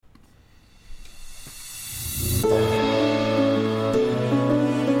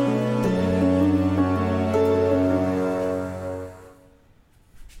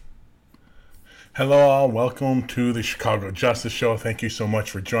Hello, all. Welcome to the Chicago Justice Show. Thank you so much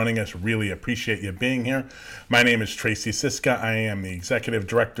for joining us. Really appreciate you being here. My name is Tracy Siska. I am the Executive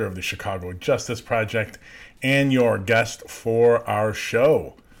Director of the Chicago Justice Project and your guest for our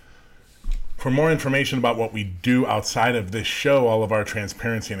show. For more information about what we do outside of this show, all of our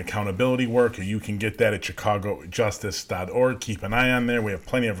transparency and accountability work, you can get that at chicagojustice.org. Keep an eye on there. We have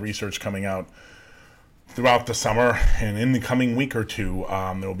plenty of research coming out throughout the summer, and in the coming week or two,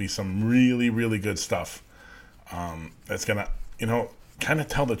 there will be some really, really good stuff that's going to, kind of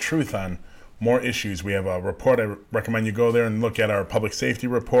tell the truth on more issues. We have a report. I recommend you go there and look at our public safety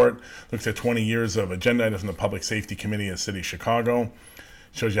report. Looks at 20 years of agenda items from the Public Safety Committee of the City of Chicago.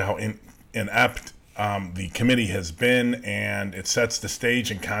 Shows you how inept the committee has been, and it sets the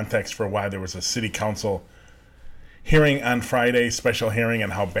stage and context for why there was a city council hearing on Friday, special hearing,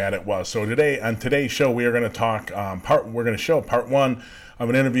 and how bad it was. So today, on today's show, we are going to talk we're going to show part one of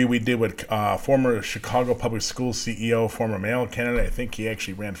an interview we did with former Chicago Public Schools CEO, former mayoral candidate. I think he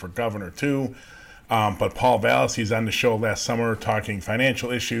actually ran for governor too. But Paul Vallas, he's on the show last summer talking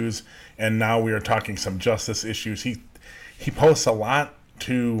financial issues, and now we are talking some justice issues. He posts a lot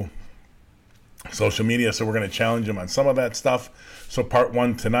to social media, so we're going to challenge him on some of that stuff. So part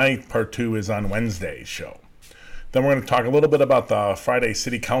one tonight, part two is on Wednesday's show. Then we're going to talk a little bit about the Friday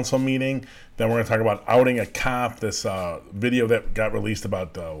City Council meeting. Then we're going to talk about outing a cop, this video that got released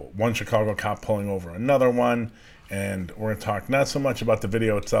about one Chicago cop pulling over another one. And we're going to talk not so much about the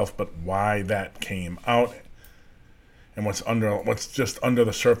video itself, but why that came out and what's just under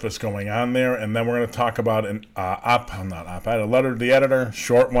the surface going on there. And then we're going to talk about a letter to the editor,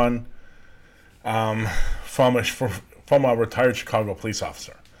 short one, from a retired Chicago police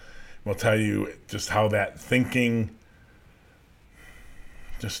officer. We'll tell you just how that thinking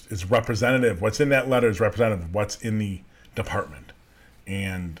just is representative. What's in that letter is representative of what's in the department.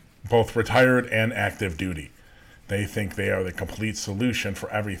 And both retired and active duty. They think they are the complete solution for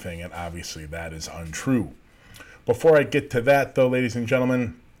everything, and obviously that is untrue. Before I get to that, though, ladies and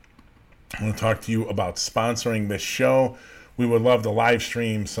gentlemen, I want to talk to you about sponsoring this show. We would love to live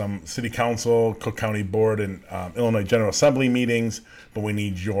stream some City Council, Cook County Board, and Illinois General Assembly meetings, but we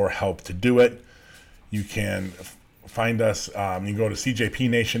need your help to do it. You can find us, you can go to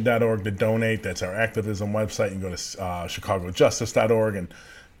cjpnation.org to donate. That's our activism website. You can go to chicagojustice.org and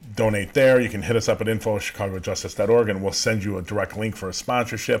donate there. You can hit us up at info@chicagojustice.org, and we'll send you a direct link for a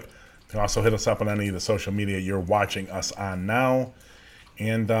sponsorship. You can also hit us up on any of the social media you're watching us on now.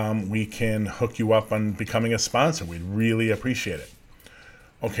 And we can hook you up on becoming a sponsor. We'd really appreciate it.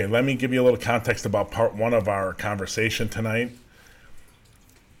 Okay, let me give you a little context about part one of our conversation tonight.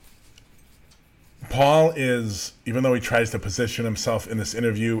 Paul is, even though he tries to position himself in this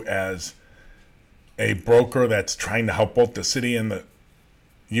interview as a broker that's trying to help both the city and the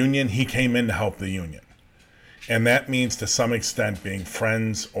union, he came in to help the union. And that means, to some extent, being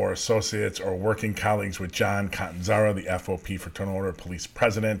friends or associates or working colleagues with John Catanzara, the FOP, Fraternal Order of Police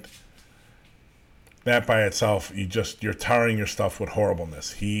president. That by itself, you're tarring your stuff with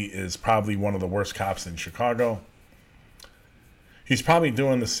horribleness. He is probably one of the worst cops in Chicago. He's probably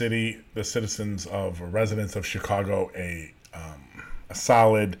doing the citizens of, or residents of Chicago a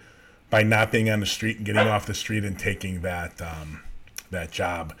solid by not being on the street and getting off the street and taking that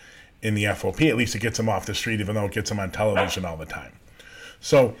job in the FOP. At least it gets him off the street, even though it gets him on television all the time.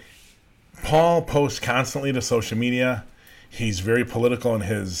 So Paul posts constantly to social media. He's very political in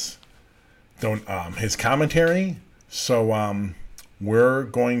his commentary. So we're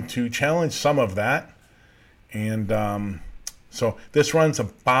going to challenge some of that. And so this runs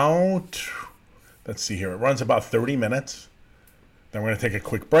about, let's see here, it runs about 30 minutes. Then we're going to take a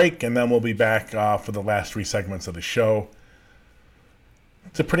quick break, and then we'll be back for the last three segments of the show.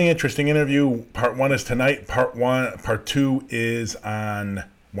 It's a pretty interesting interview. Part one is tonight. Part two is on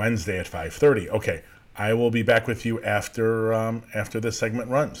Wednesday at 5:30. Okay, I will be back with you after this segment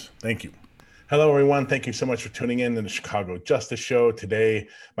runs. Thank you. Hello, everyone. Thank you so much for tuning in to the Chicago Justice Show. Today,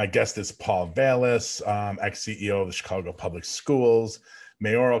 my guest is Paul Vallas, ex-CEO of the Chicago Public Schools,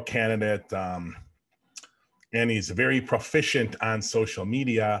 mayoral candidate, and he's very proficient on social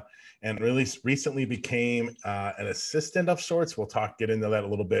media, and really recently became an assistant of sorts. We'll get into that a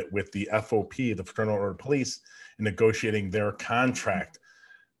little bit with the FOP, the Fraternal Order of Police, and negotiating their contract.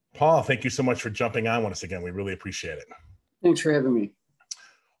 Paul, thank you so much for jumping on with us again. We really appreciate it. Thanks for having me.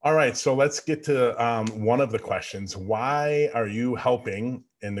 All right, so let's get to one of the questions. Why are you helping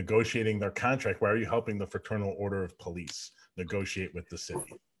in negotiating their contract? Why are you helping the Fraternal Order of Police negotiate with the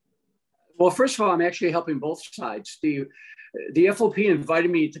city? Well, first of all, I'm actually helping both sides. The FOP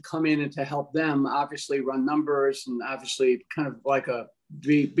invited me to come in and to help them obviously run numbers and obviously kind of like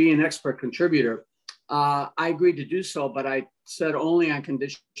be an expert contributor. I agreed to do so, but I said only on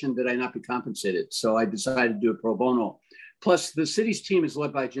condition that I not be compensated. So I decided to do it pro bono. Plus, the city's team is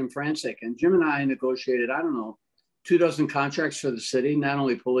led by Jim Francic, and Jim and I negotiated, I don't know, 24 contracts for the city, not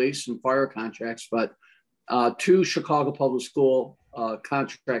only police and fire contracts, but 2 Chicago Public School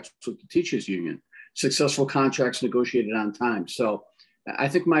contracts with the teachers union, successful contracts negotiated on time. So I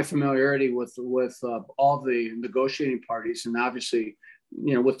think my familiarity with all the negotiating parties, and obviously,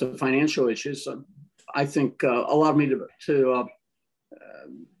 with the financial issues, I think allowed me to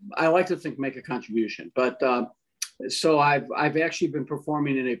I like to think make a contribution. But so I've actually been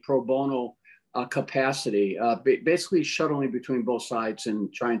performing in a pro bono capacity, basically shuttling between both sides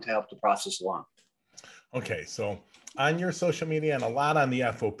and trying to help the process along. Okay, so on your social media and a lot on the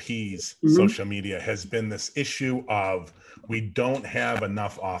FOP's social media has been this issue of we don't have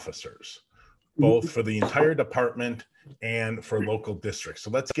enough officers, both for the entire department and for local districts.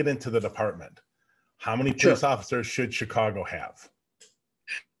 So let's get into the department. How many police officers should Chicago have?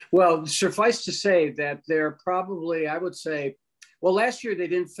 Well, suffice to say that they're probably, I would say, well, last year they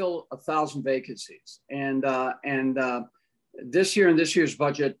didn't fill 1,000 vacancies. And this year in this year's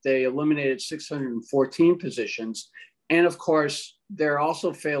budget, they eliminated 614 positions. And of course, they're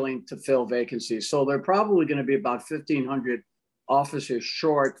also failing to fill vacancies. So they're probably going to be about 1,500 officers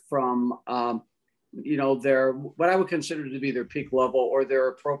short from, their, what I would consider to be their peak level or their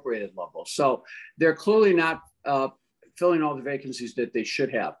appropriated level. So they're clearly not filling all the vacancies that they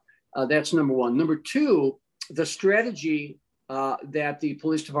should have. That's number one. Number two, the strategy that the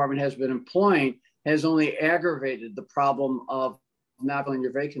police department has been employing has only aggravated the problem of not filling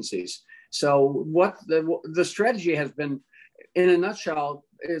your vacancies. So what the strategy has been, in a nutshell,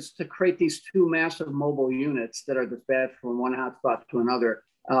 is to create these 2 massive mobile units that are dispatched from one hotspot to another,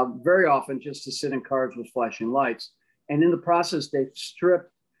 very often just to sit in cars with flashing lights. And in the process, they've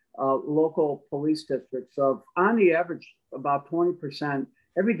stripped local police districts of, on the average, about 20%.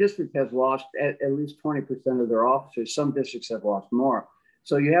 Every district has lost at least 20% of their officers. Some districts have lost more.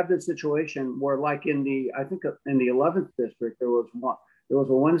 So you have this situation where, like in the 11th district, there was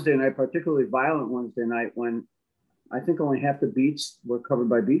a Wednesday night, particularly violent Wednesday night, when I think only half the beats were covered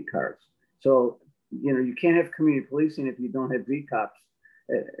by beat cars. So, you can't have community policing if you don't have beat cops.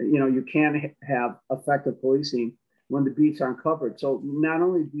 You can't have effective policing when the beats aren't covered. So not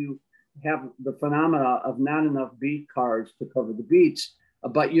only do you have the phenomena of not enough beat cars to cover the beats,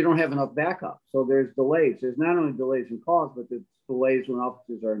 but you don't have enough backup. So there's delays. There's not only delays in calls, but there's delays when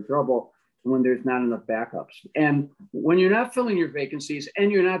officers are in trouble and when there's not enough backups. And when you're not filling your vacancies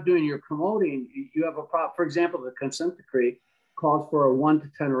and you're not doing your promoting, you have a problem. For example, the consent decree calls for a 1 to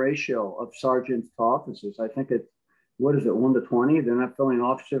 10 ratio of sergeants to officers. I think it's, 1 to 20? They're not filling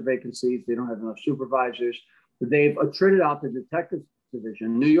officer vacancies. They don't have enough supervisors. They've attrited out the detectives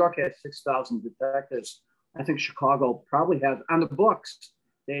division. New York has 6,000 detectives. I think Chicago probably has, on the books,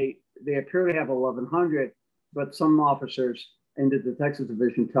 they appear to have 1,100, but some officers in the detectives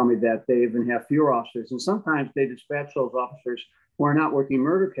division tell me that they even have fewer officers. And sometimes they dispatch those officers who are not working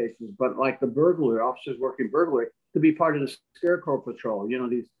murder cases, but like the burglary, officers working burglary, to be part of the scarecrow patrol.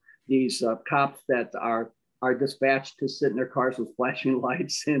 These cops that are dispatched to sit in their cars with flashing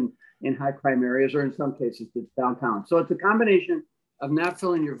lights in high crime areas, or in some cases it's downtown. So it's a combination of not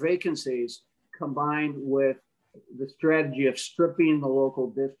filling your vacancies combined with the strategy of stripping the local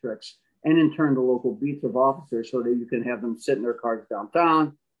districts and in turn the local beats of officers so that you can have them sit in their cars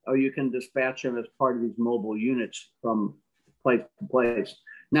downtown, or you can dispatch them as part of these mobile units from place to place.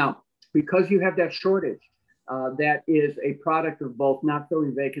 Now, because you have that shortage, that is a product of both not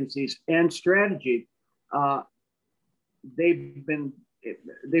filling vacancies and strategy. They've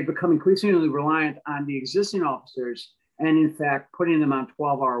become increasingly reliant on the existing officers, and in fact, putting them on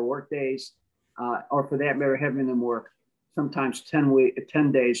 12-hour workdays, or for that matter, having them work sometimes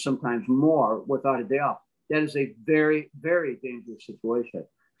 10 days, sometimes more without a day off. That is a very, very dangerous situation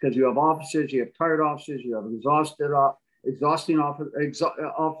because you have officers, you have tired officers, you have exhausting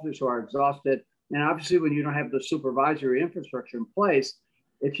officers who are exhausted. And obviously, when you don't have the supervisory infrastructure in place,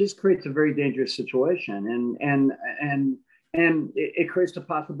 it just creates a very dangerous situation. And it creates the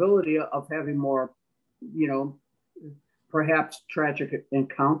possibility of having more, perhaps tragic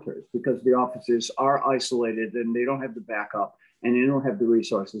encounters because the officers are isolated and they don't have the backup and they don't have the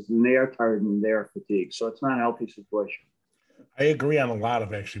resources and they are tired and they are fatigued. So it's not a healthy situation. I agree on a lot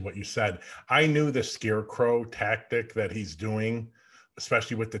of actually what you said. I knew the scarecrow tactic that he's doing,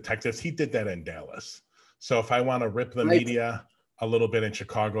 especially with detectives. He did that in Dallas. So if I want to rip the media a little bit in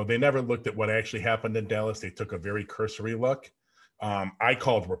Chicago, they never looked at what actually happened in Dallas. They took a very cursory look. I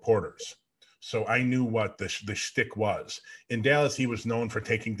called reporters. So I knew what the shtick was. In Dallas, he was known for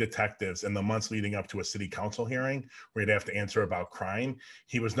taking detectives in the months leading up to a city council hearing where he'd have to answer about crime.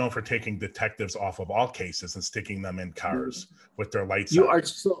 He was known for taking detectives off of all cases and sticking them in cars with their lights You on.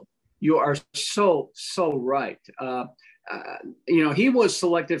 you are so right. He was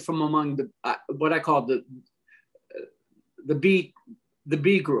selected from among the what I call the B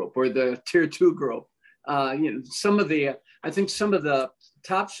group, or the tier 2 group. I think some of the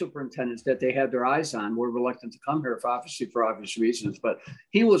top superintendents that they had their eyes on were reluctant to come here for obvious reasons, but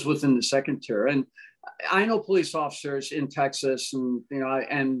he was within the second tier. And I know police officers in Texas, and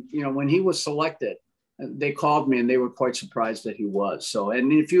when he was selected, they called me and they were quite surprised that he was. So,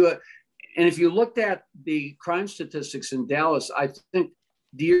 and if you looked at the crime statistics in Dallas, I think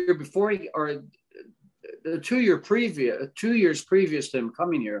the year before the 2 years previous to him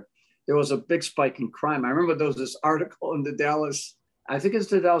coming here, there was a big spike in crime. I remember there was this article in the Dallas, I think it's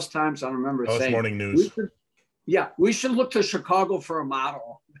the Dallas Times, I don't remember, Dallas saying, Morning News. we should look to Chicago for a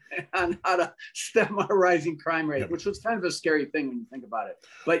model on how to stem our rising crime rate, which was kind of a scary thing when you think about it.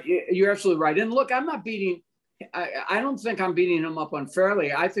 But you're absolutely right. And look, I don't think I'm beating him up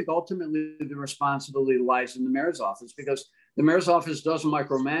unfairly. I think ultimately the responsibility lies in the mayor's office, because the mayor's office doesn't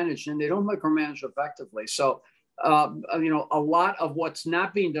micromanage, and they don't micromanage effectively. So, a lot of what's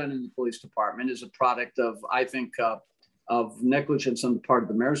not being done in the police department is a product of, I think, of negligence on the part of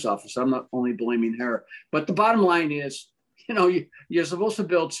the mayor's office. I'm not only blaming her, but the bottom line is, you're supposed to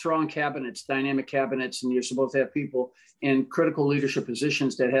build strong cabinets, dynamic cabinets, and you're supposed to have people in critical leadership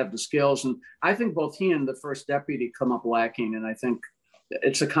positions that have the skills. And I think both he and the first deputy come up lacking. And I think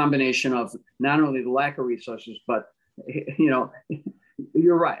it's a combination of not only the lack of resources, but,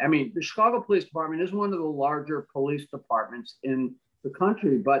 you're right. I mean, the Chicago Police Department is one of the larger police departments in the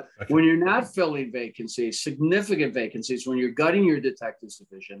country, but when you're not filling vacancies, significant vacancies, when you're gutting your detectives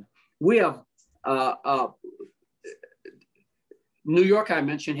division, we have New York, I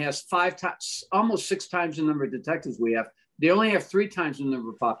mentioned, has almost 6 times the number of detectives we have. They only have 3 times the number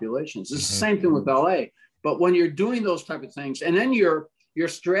of populations. It's the same thing with LA. But when you're doing those type of things, and then your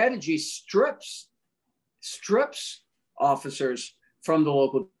strategy strips officers from the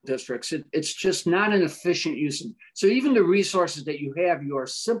local districts, it's just not an efficient use. So even the resources that you have, you are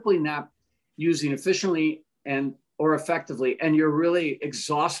simply not using efficiently or effectively, and you're really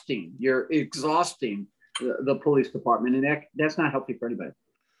exhausting. The police department, and that's not healthy for anybody.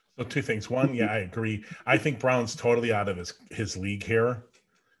 So 2 things. One, I agree. I think Brown's totally out of his league here.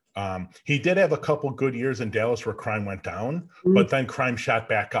 He did have a couple good years in Dallas where crime went down, but then crime shot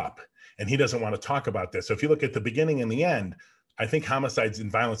back up, and he doesn't want to talk about this. So if you look at the beginning and the end, I think homicides and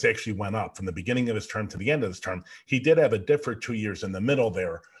violence actually went up from the beginning of his term to the end of his term. He did have a different 2 years in the middle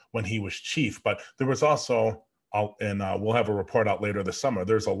there when he was chief, but there was also, and we'll have a report out later this summer,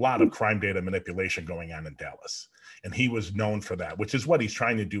 there's a lot of crime data manipulation going on in Dallas. And he was known for that, which is what he's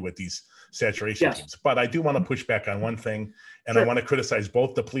trying to do with these saturation teams. But I do want to push back on one thing, and I want to criticize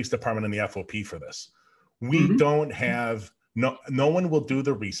both the police department and the FOP for this. We don't have, no one will do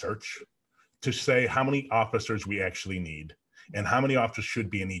the research to say how many officers we actually need and how many officers should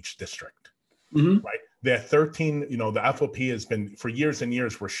be in each district, right? That 13, the FOP has been, for years and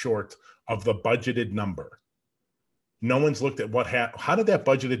years, we're short of the budgeted number. No one's looked at how did that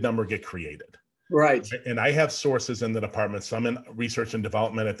budgeted number get created? Right. And I have sources in the department, some in research and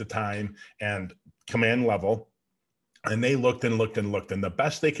development at the time and command level, and they looked and looked and looked. And the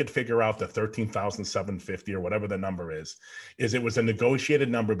best they could figure out, the 13,750 or whatever the number is it was a negotiated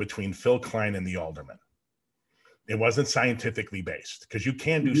number between Phil Klein and the alderman. It wasn't scientifically based, because you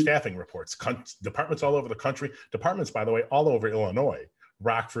can do staffing reports. Departments all over the country, departments, by the way, all over Illinois,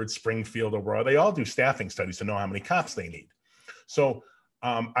 Rockford, Springfield, Aurora, they all do staffing studies to know how many cops they need. So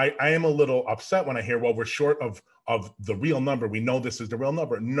I am a little upset when I hear, well, we're short of the real number. We know this is the real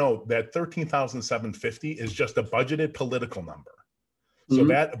number. No, that 13,750 is just a budgeted political number. So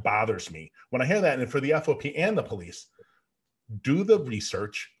that bothers me. When I hear that, and for the FOP and the police, do the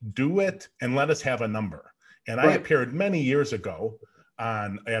research, do it, and let us have a number. And I appeared many years ago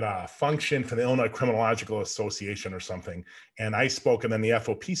at a function for the Illinois Criminological Association or something. And I spoke, and then the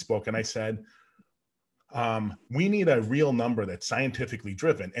FOP spoke, and I said, we need a real number that's scientifically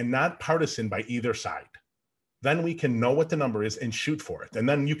driven and not partisan by either side. Then we can know what the number is and shoot for it. And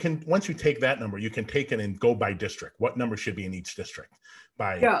then you can, once you take that number, you can take it and go by district. What number should be in each district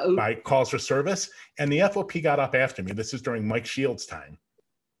by calls for service. And the FOP got up after me. This is during Mike Shields' time,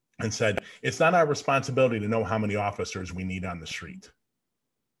 and said, it's not our responsibility to know how many officers we need on the street.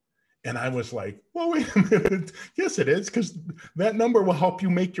 And I was like, well, wait a minute. Yes, it is, because that number will help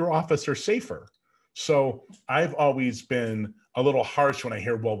you make your officer safer. So I've always been a little harsh when I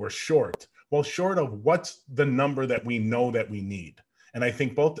hear, well, we're short. well, short of what's the number that we know that we need. And I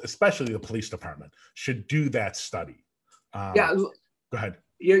think both, especially the police department, should do that study. Yeah. Go ahead.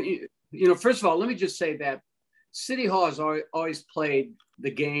 First of all, let me just say that City Hall has always played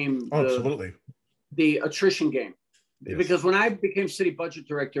the game, absolutely, the attrition game. Yes. Because when I became city budget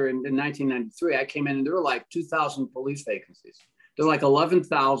director in 1993, I came in and there were like 2,000 police vacancies. There were like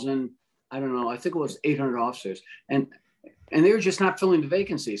 11,000, I don't know, I think it was 800 officers. And they were just not filling the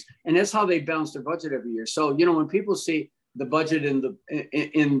vacancies. And that's how they balance their budget every year. So, when people see the budget in the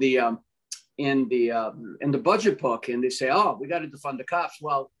budget book and they say, oh, we got to defund the cops.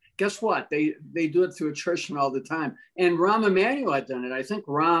 Well, guess what? They do it through attrition all the time. And Rahm Emanuel had done it. I think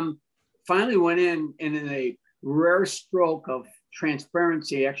Rahm finally went in and in a rare stroke of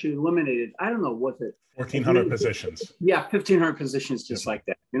transparency actually eliminated, I don't know, was it 1,400 positions? Yeah, 1,500 positions just like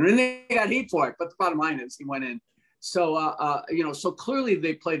that. And they got heat for it. But the bottom line is he went in. So, so clearly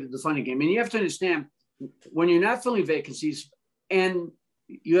they played the defunding game. And you have to understand, when you're not filling vacancies and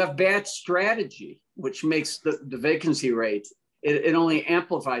you have bad strategy, which makes the vacancy rate, it only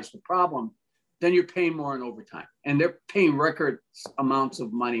amplifies the problem, then you're paying more in overtime. And they're paying record amounts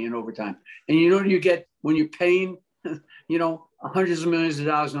of money in overtime. And you know what you get when you're paying, hundreds of millions of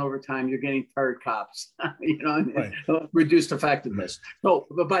dollars in overtime, you're getting tired cops, right. Reduced effectiveness. So,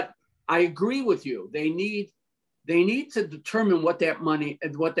 but I agree with you. They need to determine what that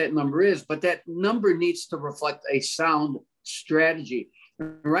number is, but that number needs to reflect a sound strategy.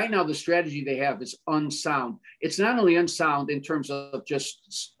 Right now, the strategy they have is unsound. It's not only unsound in terms of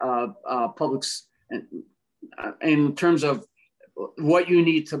just publics, in terms of what you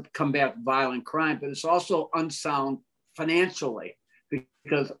need to combat violent crime, but it's also unsound financially,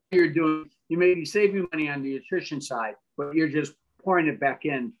 because you may be saving money on the attrition side, but you're just pouring it back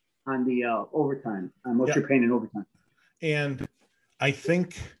in on the overtime, on what you're paying in overtime. And I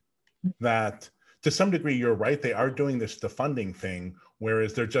think that to some degree, you're right. They are doing this defunding thing,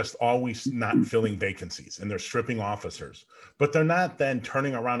 whereas they're just always not filling vacancies and they're stripping officers, but they're not then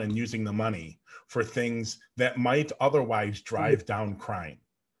turning around and using the money for things that might otherwise drive down crime.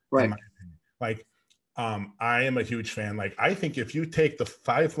 Right. Like, I am a huge fan. Like, I think if you take the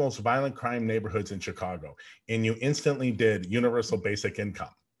 5 most violent crime neighborhoods in Chicago and you instantly did universal basic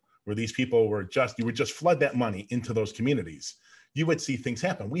income, where these people you would just flood that money into those communities, you would see things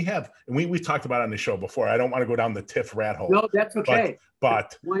happen. We talked about it on the show before. I don't want to go down the TIF rat hole. No, that's okay.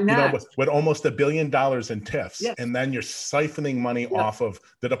 But why not? With almost $1 billion in TIFs, yes. And then you're siphoning money off of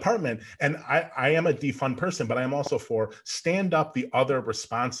the department. And I am a defund person, but I'm also for stand up the other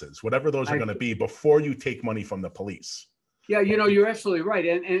responses, whatever those are going to be, before you take money from the police. Yeah, you're absolutely right.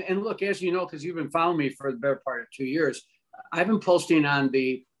 And look, as you know, because you've been following me for the better part of 2 years, I've been posting on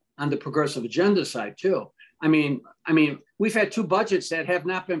the progressive agenda side too. I mean, we've had 2 budgets that have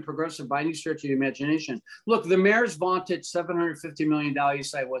not been progressive by any stretch of the imagination. Look, the mayor's vaunted $750 million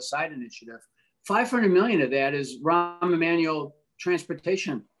East Side West Side initiative. $500 million of that is Rahm Emanuel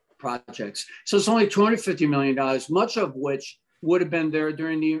transportation projects. So it's only $250 million, much of which would have been there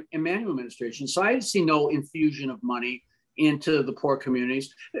during the Emanuel administration. So I see no infusion of money into the poor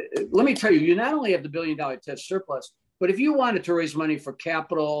communities. Let me tell you, you not only have the $1 billion TIF surplus, but if you wanted to raise money for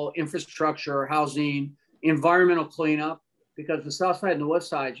capital, infrastructure, housing, environmental cleanup, because the South Side and the West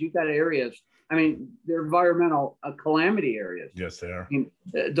Side, you've got areas, they're environmental calamity areas. Yes, they are.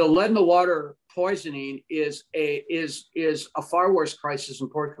 The lead in the water poisoning is a far worse crisis in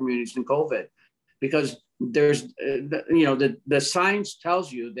poor communities than COVID, because there's, the science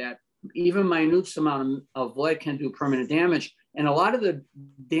tells you that even minute amount of lead can do permanent damage. And a lot of the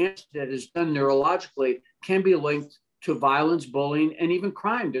damage that is done neurologically can be linked to violence, bullying, and even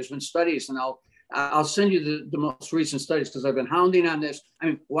crime. There's been studies, and I'll send you the most recent studies, because I've been hounding on this.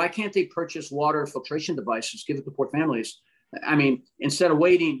 Why can't they purchase water filtration devices, give it to poor families? Instead of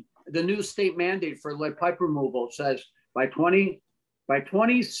waiting, the new state mandate for lead pipe removal says by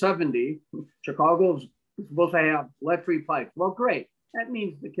 2070, Chicago's supposed to have lead-free pipes. Well, great. That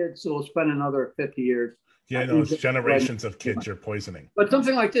means the kids will spend another 50 years. Yeah, it's generations of kids you're poisoning. But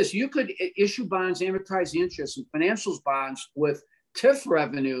something like this, you could issue bonds, amortize the interest, and financials bonds with TIF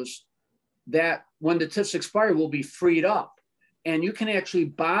revenues that when the TIFs expire will be freed up. And you can actually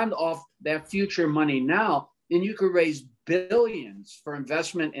bond off that future money now, and you could raise billions for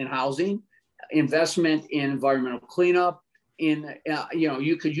investment in housing, investment in environmental cleanup.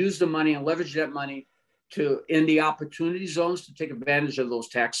 You could use the money and leverage that money in the opportunity zones to take advantage of those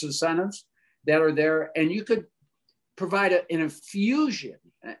tax incentives that are there. And you could provide an infusion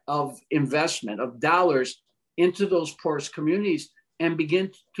of investment, of dollars into those poorest communities, and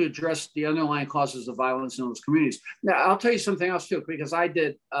begin to address the underlying causes of violence in those communities. Now, I'll tell you something else too, because I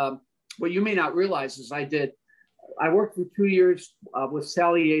did what you may not realize is I worked for 2 years with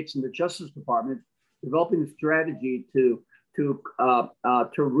Sally Yates in the Justice Department, developing a strategy to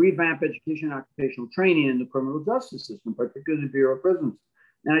revamp education and occupational training in the criminal justice system, particularly the Bureau of Prisons.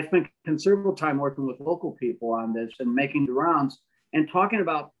 And I spent considerable time working with local people on this and making the rounds and talking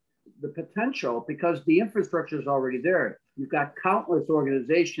about the potential, because the infrastructure is already there. You've got countless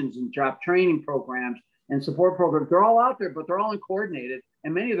organizations and job training programs and support programs. They're all out there, but they're all uncoordinated.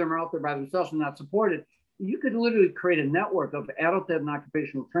 And many of them are out there by themselves and not supported. You could literally create a network of adult ed and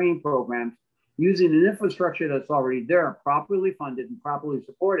occupational training programs using an infrastructure that's already there, properly funded and properly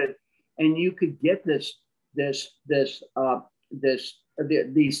supported. And you could get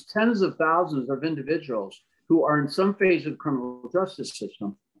these tens of thousands of individuals who are in some phase of the criminal justice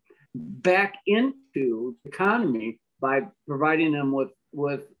system back into the economy by providing them with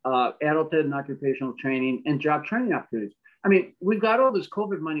adult ed and occupational training and job training opportunities. I mean, we've got all this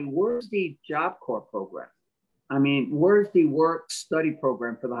COVID money. Where's the Job Corps program? I mean, where's the work study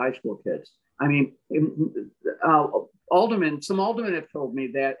program for the high school kids? I mean, some aldermen have told me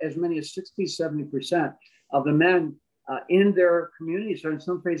that as many as 60, 70% of the men in their communities are in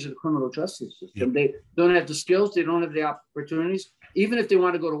some phase of the criminal justice system. Yep. They don't have the skills. They don't have the opportunities. Even if they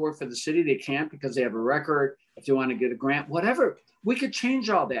want to go to work for the city, they can't because they have a record. If they want to get a grant, whatever, we could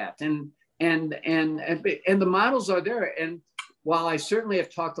change all that. And the models are there. And while I certainly have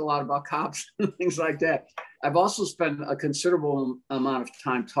talked a lot about cops and things like that, I've also spent a considerable amount of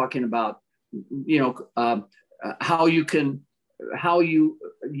time talking about, how you can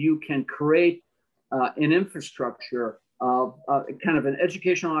create an infrastructure of kind of an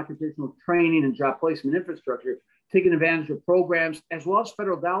educational, occupational training and job placement infrastructure, taking advantage of programs as well as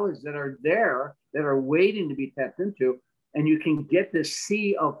federal dollars that are there that are waiting to be tapped into, and you can get this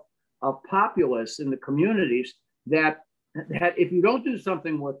sea of populace in the communities that if you don't do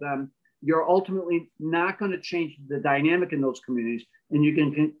something with them, you're ultimately not going to change the dynamic in those communities, and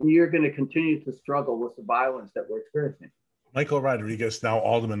you're going to continue to struggle with the violence that we're experiencing. Michael Rodriguez, now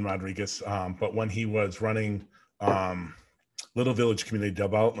Alderman Rodriguez, but when he was running Little Village Community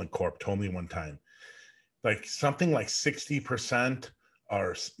Development Corp, told me one time, like something like 60%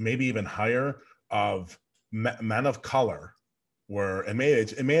 or maybe even higher of men of color were, it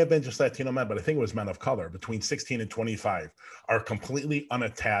may have been just Latino men, but I think it was men of color between 16 and 25 are completely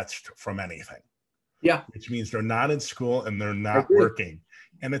unattached from anything. Yeah. Which means they're not in school and they're not working.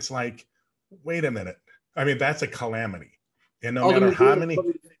 And it's like, wait a minute. I mean, that's a calamity. And no matter how many,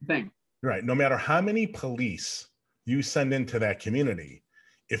 right, no matter how many police you send into that community,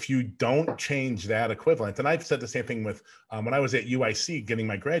 if you don't change that equivalent, and I've said the same thing with, when I was at UIC getting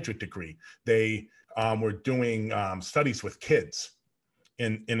my graduate degree, they were doing studies with kids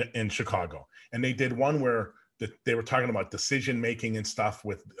in Chicago. And they did one where they were talking about decision-making and stuff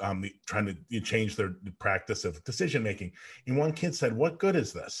with trying to change their practice of decision-making. And one kid said, what good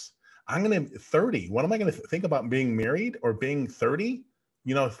is this? I'm going to 30. What am I going to think about being married or being 30?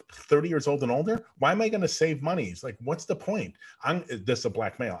 30 years old and older. Why am I going to save money? It's like, what's the point? This is a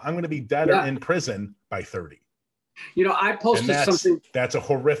black male. I'm going to be dead or in prison by 30. I posted something. That's a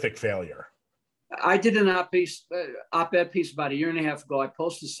horrific failure. I did an op-ed piece about a year and a half ago. I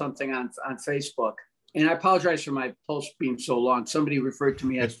posted something on Facebook, and I apologize for my post being so long. Somebody referred to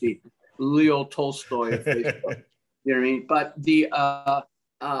me as the Leo Tolstoy of Facebook. You know what I mean? But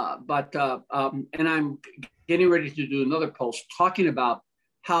and I'm getting ready to do another post talking about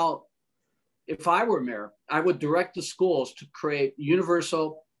how, if I were mayor, I would direct the schools to create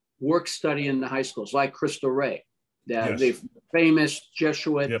universal work study in the high schools, like Cristo Rey, the famous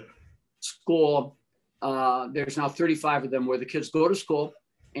Jesuit school. There's now 35 of them where the kids go to school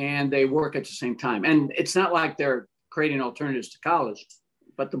and they work at the same time. And it's not like they're creating alternatives to college,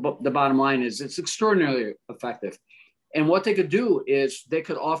 but the bottom line is it's extraordinarily effective. And what they could do is they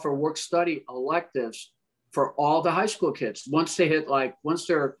could offer work study electives for all the high school kids. Once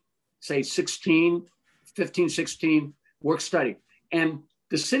they're, say, 16, work study. And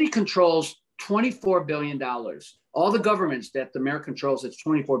the city controls $24 billion. All the governments that the mayor controls, it's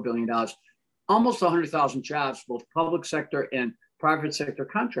 $24 billion. Almost 100,000 jobs, both public sector and private sector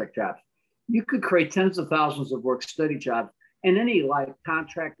contract jobs. You could create tens of thousands of work study jobs. And any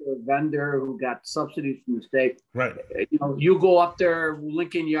contractor or vendor who got subsidies from the state, right? You go up there,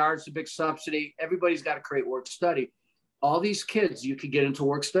 Lincoln Yards, a big subsidy. Everybody's got to create work study. All these kids, you could get into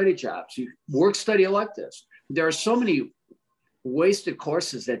work study jobs, work study electives. There are so many wasted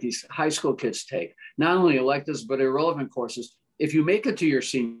courses that these high school kids take, not only electives, but irrelevant courses. If you make it to your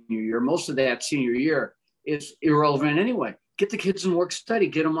senior year, most of that senior year is irrelevant anyway. Get the kids in work study,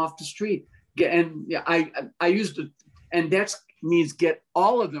 get them off the street. And that's means get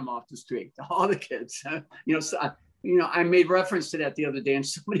all of them off the street, all the kids. I made reference to that the other day, and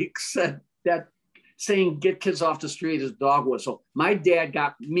somebody said that saying get kids off the street is dog whistle. My dad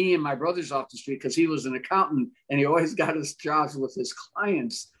got me and my brothers off the street because he was an accountant and he always got his jobs with his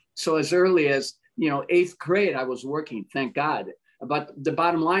clients. So as early as, 8th grade, I was working, thank God. But the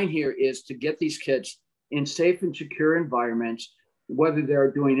bottom line here is to get these kids in safe and secure environments, whether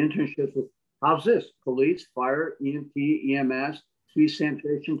they're doing internships with, how's this? Police, fire, EMT, EMS, street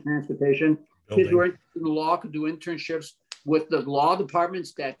sanitation, transportation. Building. Kids who are in the law could do internships with the law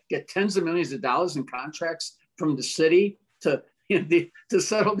departments that get tens of millions of dollars in contracts from the city to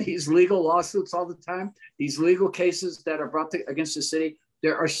settle these legal lawsuits all the time, these legal cases that are brought against the city.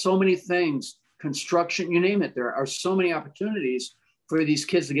 There are so many things, construction, you name it. There are so many opportunities for these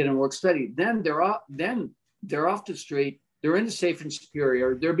kids to get in work study. Then they're off the street. They're in the safe and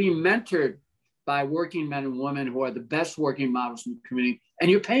secure. They're being mentored by working men and women who are the best working models in the community.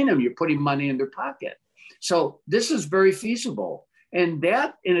 And you're paying them, you're putting money in their pocket. So this is very feasible. And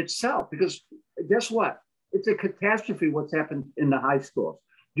that in itself, because guess what? It's a catastrophe what's happened in the high schools.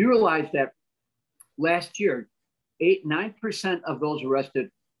 Do you realize that last year, 9% of those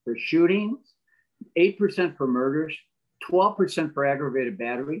arrested for shootings, 8% for murders, 12% for aggravated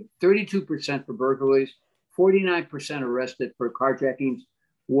battery, 32% for burglaries, 49% arrested for carjackings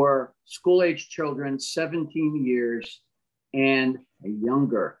were school-age children, 17 years and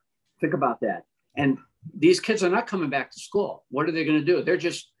younger. Think about that. And these kids are not coming back to school. What are they going to do? They're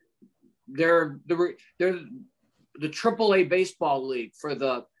the AAA baseball league for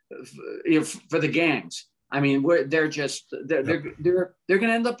the gangs. I mean, they're going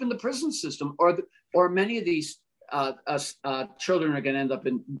to end up in the prison system, or many of these children are going to end up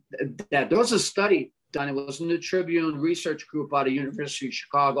in that. There was a study done. It was in the Tribune research group out of University of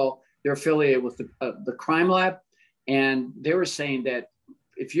Chicago. They're affiliated with the crime lab, and they were saying that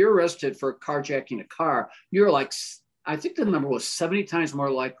if you're arrested for carjacking a car, you're like, I think the number was 70 times more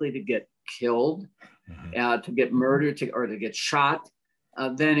likely to get killed, to get murdered, or to get shot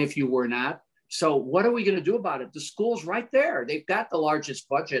than if you were not. So what are we going to do about it? The school's right there. They've got the largest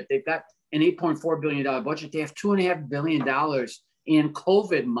budget. They've got an $8.4 billion budget. They have $2.5 billion in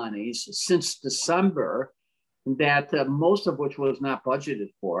COVID monies since December, that most of which was not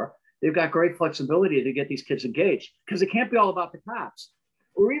budgeted for. They've got great flexibility to get these kids engaged, because it can't be all about the cops.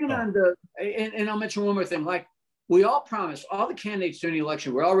 Or even on and I'll mention one more thing. Like, we all promised, all the candidates during the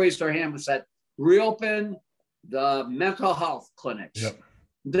election, we all raised our hand and said, reopen the mental health clinics. Yep.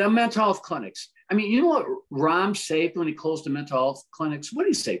 The mental health clinics. I mean, you know what Rahm saved when he closed the mental health clinics? What did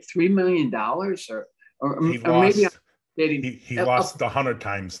he save? $3 million? He lost 100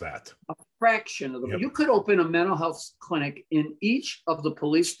 times that. A fraction of them. Yep. You could open a mental health clinic in each of the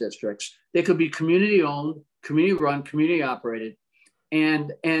police districts. They could be community owned, community run, community operated.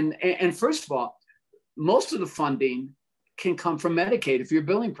 And first of all, most of the funding can come from Medicaid if you're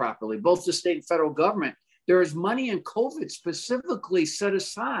billing properly, both the state and federal government. There is money in COVID specifically set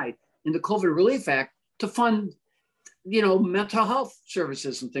aside in the COVID Relief Act to fund, mental health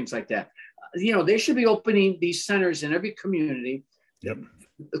services and things like that. They should be opening these centers in every community. Yep.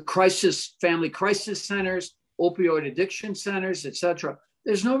 Family crisis centers, opioid addiction centers, etc.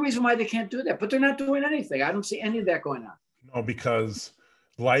 There's no reason why they can't do that, but they're not doing anything. I don't see any of that going on. No, because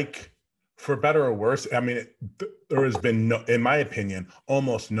for better or worse, I mean, there has been, in my opinion,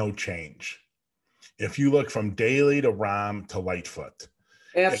 almost no change. If you look from Daley to Rahm to Lightfoot,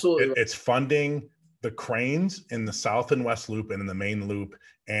 absolutely, it's funding the cranes in the South and West Loop and in the main loop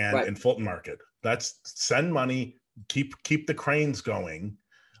and in Fulton Market. That's send money, keep the cranes going,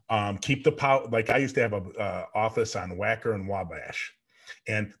 keep the power. Like, I used to have a office on Wacker and Wabash,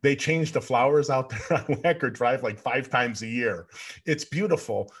 and they change the flowers out there on Wacker Drive like 5 times a year. It's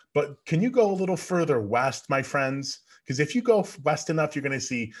beautiful, but can you go a little further west, my friends? Because if you go west enough, you're going to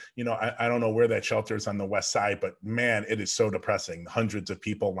see, I don't know where that shelter is on the west side, but man, it is so depressing. Hundreds of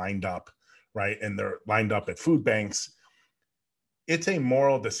people lined up, right? And they're lined up at food banks. It's a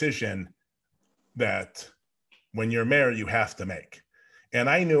moral decision that when you're mayor, you have to make. And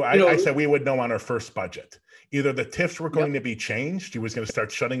I knew, I said we would know on our first budget. Either the TIFs were going to be changed, he was going to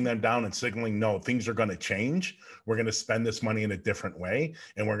start shutting them down and signaling, no, things are going to change. We're going to spend this money in a different way,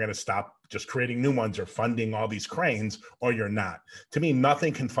 and we're going to stop just creating new ones or funding all these cranes, or you're not. To me,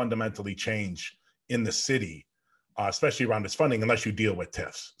 nothing can fundamentally change in the city, especially around this funding, unless you deal with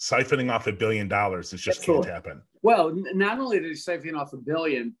TIFs. Siphoning off $1 billion, it just can't happen. Well, not only did they siphon off $1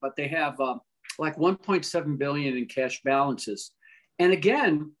 billion, but they have like $1.7 billion in cash balances. And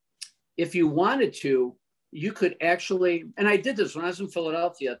again, if you wanted to, you could actually, and I did this when I was in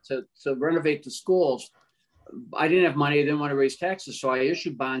Philadelphia to renovate the schools. I didn't have money. I didn't want to raise taxes. So I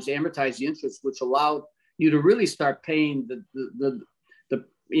issued bonds, amortized the interest, which allowed you to really start paying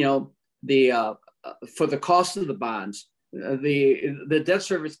for the cost of the bonds. The debt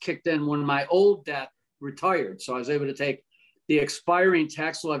service kicked in when my old debt retired. So I was able to take the expiring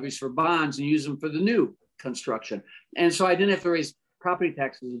tax levies for bonds and use them for the new construction. And so I didn't have to raise property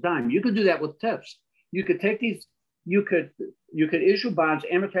taxes a dime. You could do that with TIFs. You could take these, you could issue bonds,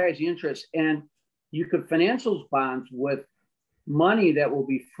 amortize the interest, and you could finance those bonds with money that will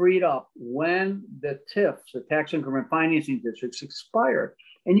be freed up when the TIFs, the tax increment financing districts, expire.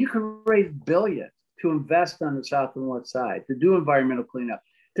 And you can raise billions to invest on the south and west side, to do environmental cleanup,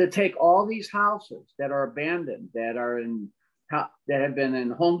 to take all these houses that are abandoned, that have been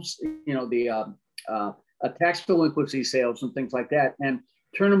in homes, tax delinquency sales and things like that, and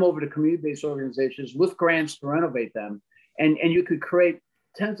turn them over to community-based organizations with grants to renovate them. And you could create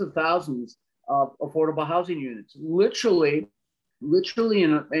tens of thousands of affordable housing units, literally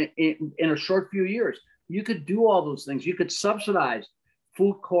in a short few years. You could do all those things. You could subsidize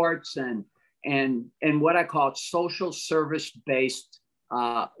food courts and what I call social service-based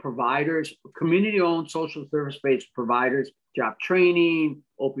providers, community-owned social service-based providers, job training,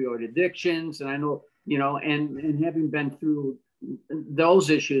 opioid addictions. And I know, and having been through those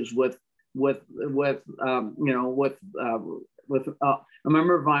issues with a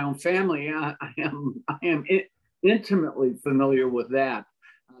member of my own family, I am intimately familiar with that.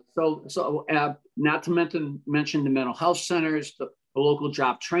 So not to mention the mental health centers, the local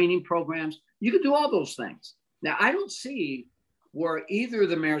job training programs. You could do all those things. Now, I don't see where either of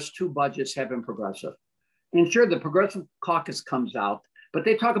the mayor's two budgets have been progressive. And sure, the Progressive Caucus comes out, but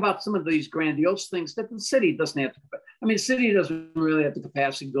they talk about some of these grandiose things that the city doesn't have to. I mean, the city doesn't really have the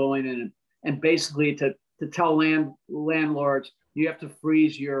capacity going in and basically to tell landlords you have to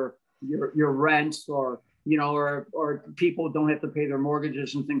freeze your rents, or people don't have to pay their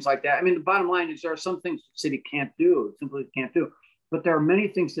mortgages and things like that. I mean, the bottom line is there are some things the city can't do, simply can't do, but there are many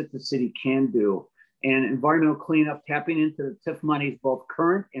things that the city can do. And environmental cleanup, tapping into the TIF monies, both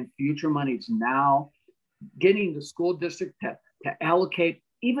current and future monies now, getting the school district to allocate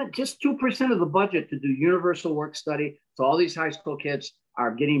even just 2% of the budget to do universal work study. So all these high school kids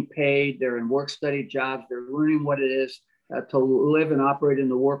are getting paid. They're in work study jobs. They're learning what it is to live and operate in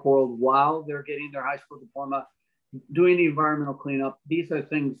the work world while they're getting their high school diploma, doing the environmental cleanup. These are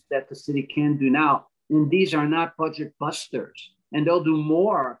things that the city can do now. And these are not budget busters. And they'll do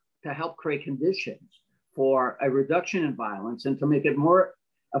more to help create conditions for a reduction in violence and to make it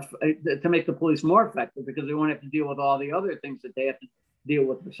to make the police more effective, because they won't have to deal with all the other things that they have to deal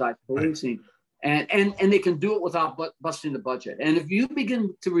with besides policing. Right. And they can do it without busting the budget. And if you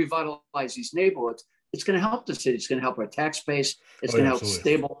begin to revitalize these neighborhoods, it's going to help the city. It's going to help our tax base. It's going to help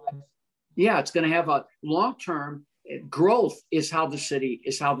stabilize. Yeah, it's going to have a long-term growth. Is how the city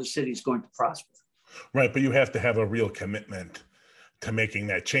is going to prosper. Right, but you have to have a real commitment to making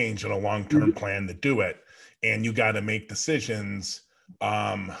that change and a long-term plan to do it. And you got to make decisions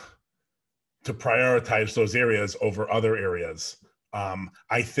to prioritize those areas over other areas.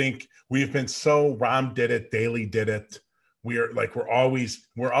 I think we've been Rahm did it, Daley did it. We're always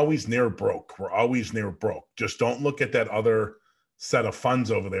near broke. We're always near broke. Just don't look at that other set of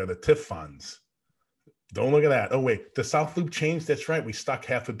funds over there, the TIF funds. Don't look at that. Oh, wait, the South Loop changed. That's right. We stuck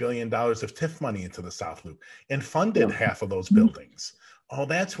 $500 million of TIF money into the South Loop and funded half of those buildings. Oh,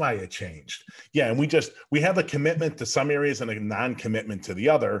 that's why it changed. Yeah, and we have a commitment to some areas and a non-commitment to the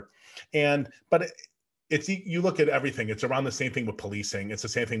other. But you look at everything. It's around the same thing with policing. It's the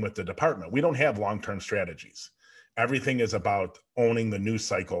same thing with the department. We don't have long-term strategies. Everything is about owning the news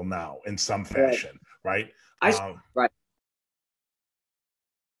cycle now in some fashion, right? Right.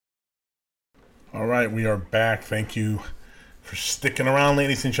 All right, we are back. Thank you for sticking around,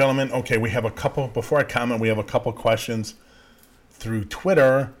 ladies and gentlemen. Okay, we have before I comment, we have a couple questions through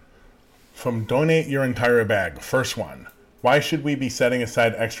Twitter from Donate Your Entire Bag. First one, why should we be setting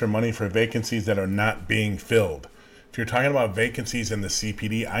aside extra money for vacancies that are not being filled? If you're talking about vacancies in the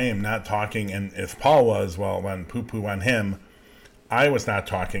CPD, I am not talking, and if Paul was, well, then poo-poo on him. I was not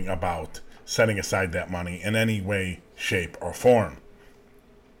talking about setting aside that money in any way, shape, or form.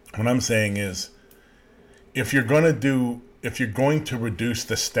 What I'm saying is, if you're going to reduce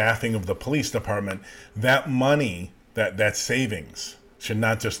the staffing of the police department, that money, that savings should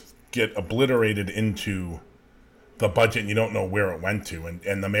not just get obliterated into the budget and you don't know where it went to,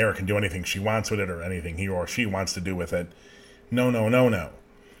 and the mayor can do anything she wants with it or anything he or she wants to do with it. No.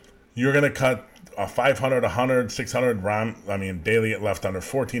 You're going to cut a 500, 100, 600. Daley left under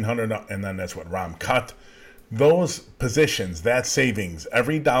 1,400, and then that's what Rahm cut. Those positions, that savings,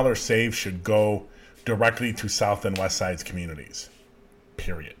 every dollar saved should go directly to South and West Sides communities.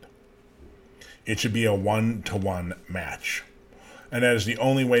 Period. It should be a one-to-one match. And that is the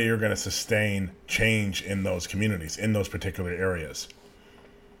only way you're going to sustain change in those communities, in those particular areas.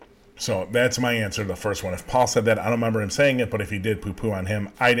 So that's my answer to the first one. If Paul said that, I don't remember him saying it, but if he did, poo-poo on him.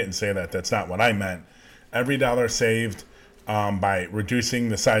 I didn't say that. That's not what I meant. Every dollar saved by reducing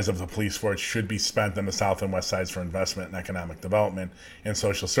the size of the police force should be spent on the South and West Sides for investment and economic development and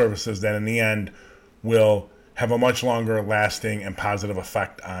social services that in the end will have a much longer lasting and positive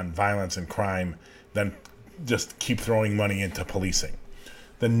effect on violence and crime than just keep throwing money into policing.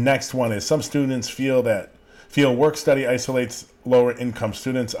 The next one is some students feel work study isolates lower income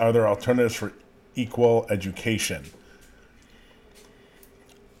students. Are there alternatives for equal education?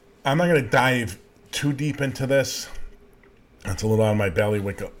 I'm not going to dive too deep into this. It's a little on my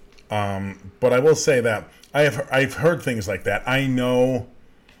bailiwick. But I will say that I've heard things like that. I know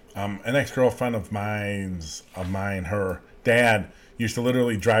an ex-girlfriend of mine, her dad used to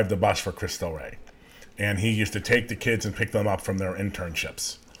literally drive the bus for Cristo Rey. And he used to take the kids and pick them up from their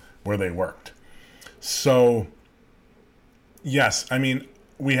internships where they worked. So, yes, I mean,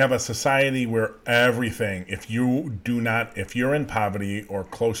 we have a society where everything, if you're in poverty or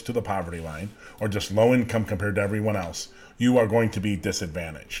close to the poverty line, or just low income compared to everyone else, you are going to be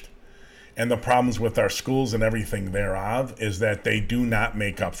disadvantaged. And the problems with our schools and everything thereof is that they do not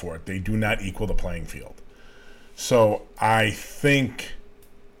make up for it. They do not equal the playing field. So I think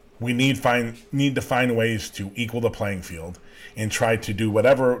we need to find ways to equal the playing field and try to do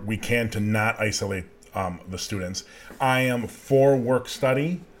whatever we can to not isolate the students. I am for work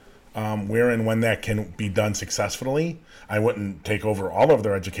study, where and when that can be done successfully. I wouldn't take over all of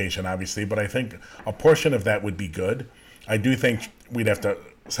their education, obviously, but I think a portion of that would be good. I do think we'd have to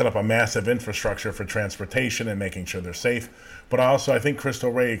set up a massive infrastructure for transportation and making sure they're safe. But also, I think Cristo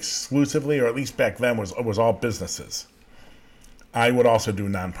Rey exclusively, or at least back then, was all businesses. I would also do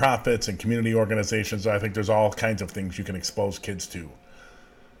nonprofits and community organizations. I think there's all kinds of things you can expose kids to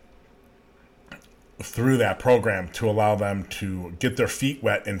through that program to allow them to get their feet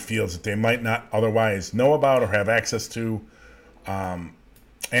wet in fields that they might not otherwise know about or have access to. And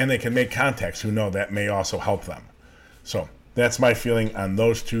they can make contacts who know that may also help them. So that's my feeling on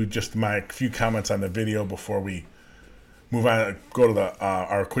those two. Just my few comments on the video before we move on, go to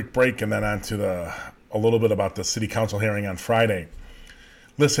our quick break, and then on to a little bit about the city council hearing on Friday.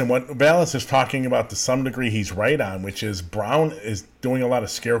 Listen, what Vallis is talking about to some degree he's right on, which is Brown is doing a lot of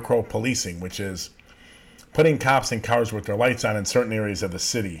scarecrow policing, which is putting cops in cars with their lights on in certain areas of the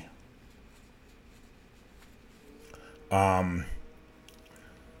city. And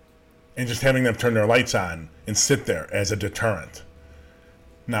just having them turn their lights on and sit there as a deterrent.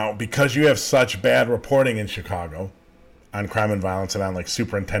 Now, because you have such bad reporting in Chicago on crime and violence and on like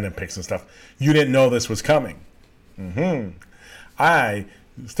superintendent picks and stuff, you didn't know this was coming. I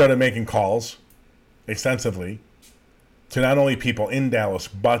started making calls extensively to not only people in Dallas,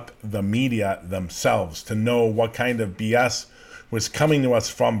 but the media themselves to know what kind of BS was coming to us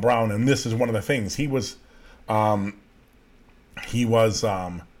from Brown. And this is one of the things. He would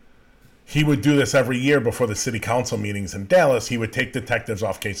do this every year before the city council meetings in Dallas. He would take detectives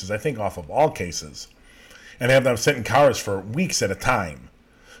off cases, I think off of all cases, and have them sit in cars for weeks at a time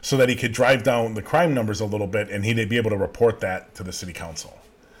so that he could drive down the crime numbers a little bit and he'd be able to report that to the city council.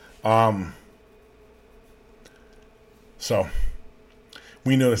 So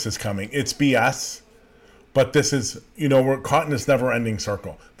we knew this is coming. It's BS, but this is, we're caught in this never-ending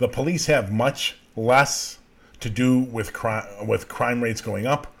circle. The police have much less to do with crime rates going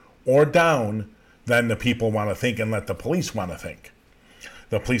up or down than the people want to think and let the police want to think.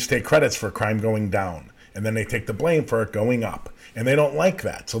 The police take credits for crime going down, and then they take the blame for it going up. And they don't like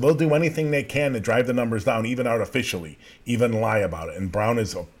that. So they'll do anything they can to drive the numbers down, even artificially, even lie about it. And Brown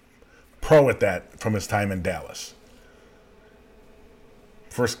is a pro at that from his time in Dallas.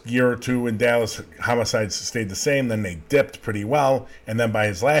 First year or two in Dallas, homicides stayed the same. Then they dipped pretty well. And then by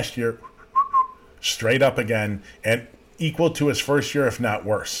his last year, straight up again, and equal to his first year, if not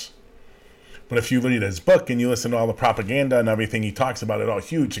worse. But if you read his book and you listen to all the propaganda and everything he talks about, all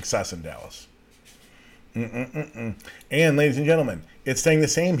huge success in Dallas. And ladies and gentlemen, it's staying the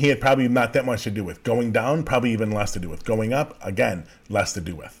same. He had probably not that much to do with. Going down, probably even less to do with. Going up, again, less to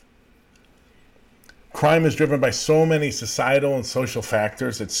do with. Crime is driven by so many societal and social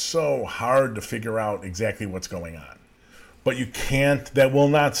factors. It's so hard to figure out exactly what's going on. But you can't, that will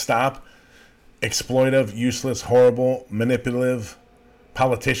not stop exploitive, useless, horrible, manipulative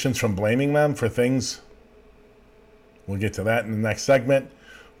politicians from blaming them for things. We'll get to that in the next segment.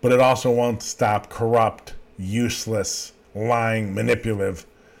 But it also won't stop corrupt, useless, lying, manipulative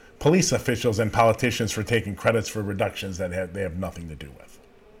police officials and politicians for taking credits for reductions that they have nothing to do with.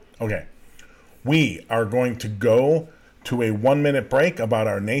 Okay, we are going to go to a 1-minute break about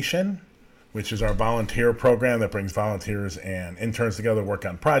Our Nation, which is our volunteer program that brings volunteers and interns together to work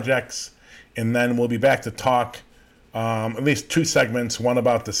on projects. And then we'll be back to talk at least 2 segments, one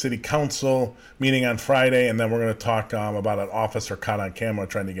about the city council meeting on Friday, and then we're going to talk about an officer caught on camera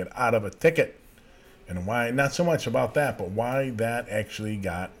trying to get out of a ticket, and why, not so much about that, but why that actually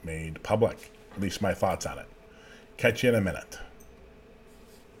got made public, at least my thoughts on it. Catch you in a minute.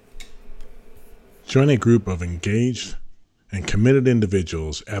 Join a group of engaged and committed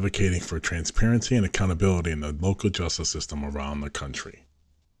individuals advocating for transparency and accountability in the local justice system around the country.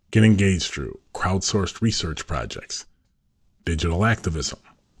 Get engaged through crowdsourced research projects, digital activism,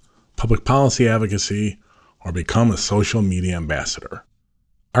 public policy advocacy, or become a social media ambassador.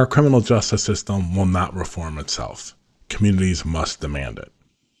 Our criminal justice system will not reform itself. Communities must demand it.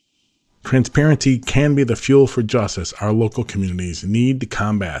 Transparency can be the fuel for justice our local communities need to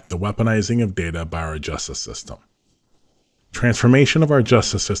combat the weaponizing of data by our justice system. Transformation of our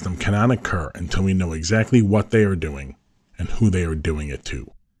justice system cannot occur until we know exactly what they are doing and who they are doing it to.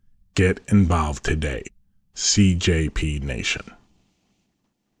 Get involved today. CJP Nation.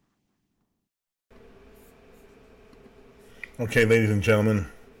 Okay, ladies and gentlemen,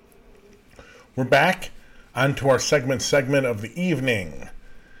 we're back onto our segment of the evening.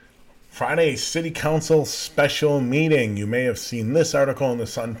 Friday City Council special meeting. You may have seen this article in the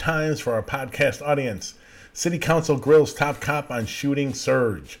Sun-Times for our podcast audience. City Council grills top cop on shooting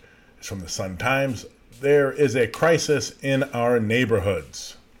surge. It's from the Sun-Times. There is a crisis in our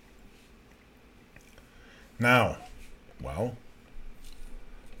neighborhoods. Now, well,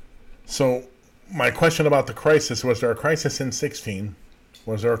 so my question about the crisis, was there a crisis in 16?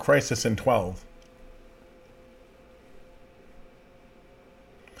 Was there a crisis in 12?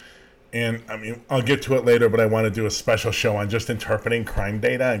 And I mean, I'll get to it later, but I want to do a special show on just interpreting crime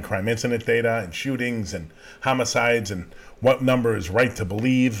data and crime incident data and shootings and homicides and what number is right to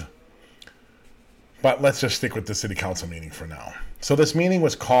believe. But let's just stick with the city council meeting for now. So this meeting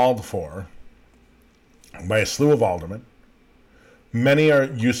was called for by a slew of aldermen. Many are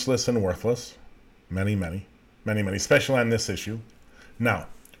useless and worthless. Many, especially on this issue. Now,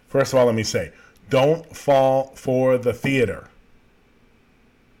 first of all, let me say, don't fall for the theater.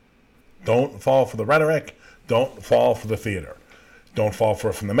 Don't fall for the rhetoric. Don't fall for the theater. Don't fall for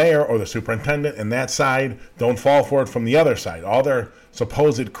it from the mayor or the superintendent and that side. Don't fall for it from the other side, all their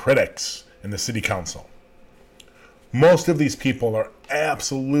supposed critics in the city council. Most of these people are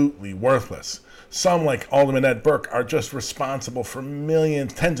absolutely worthless. Some, like Alderman Ed Burke, are just responsible for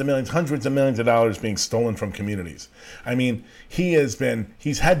millions, tens of millions, hundreds of millions of dollars being stolen from communities. I mean,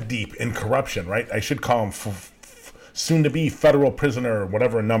 he's head deep in corruption, right? I should call him soon to be federal prisoner, or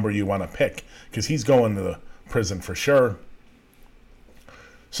whatever number you want to pick, because he's going to the prison for sure.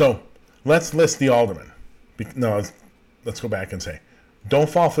 So let's list the aldermen. No, let's go back and say, don't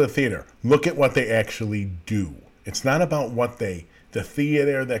fall for the theater. Look at what they actually do. It's not about the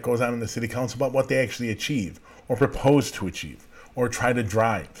theater that goes on in the city council, but what they actually achieve or propose to achieve or try to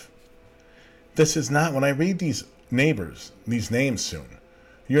drive. This is not, when I read these names soon,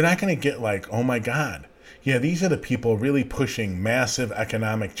 you're not going to get like, oh my God, yeah, these are the people really pushing massive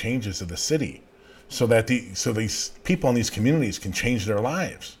economic changes of the city so that these people in these communities can change their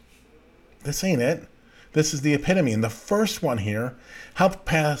lives. This ain't it. This is the epitome. And the first one here helped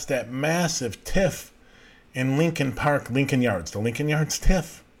pass that massive TIF in Lincoln Park, Lincoln Yards. The Lincoln Yards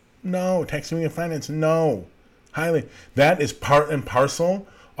TIF. No. Tax Union Finance. No. Highly. That is part and parcel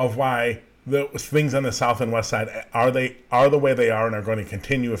of why the things on the south and west side are the way they are and are going to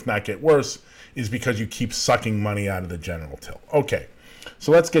continue, if not get worse, is because you keep sucking money out of the general till. Okay,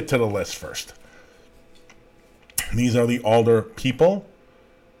 so let's get to the list first. These are the alder people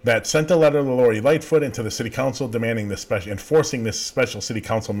that sent a letter to Lori Lightfoot into the city council demanding enforcing this special city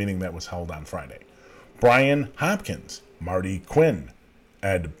council meeting that was held on Friday. Brian Hopkins, Marty Quinn,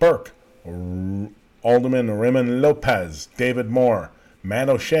 Ed Burke, Alderman Raymond Lopez, David Moore, Matt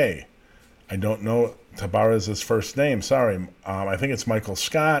O'Shea. I don't know Tabarez's first name, sorry. I think it's Michael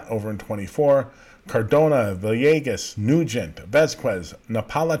Scott over in 24. Cardona, Villegas, Nugent, Vasquez,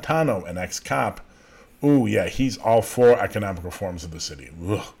 Napolitano, an ex-cop. Ooh, yeah, he's all for economic reforms of the city.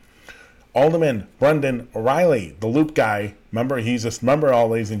 Ugh. Alderman Brendan O'Reilly, the Loop guy. Remember, all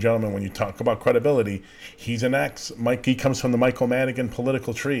ladies and gentlemen, when you talk about credibility, he's an he comes from the Michael Madigan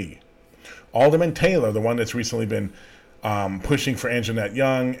political tree. Alderman Taylor, the one that's recently been pushing for Anjanette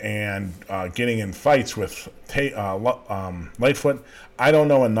Young and getting in fights with Lightfoot. I don't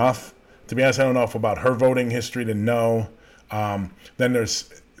know enough. To be honest, I don't know enough about her voting history to know. Then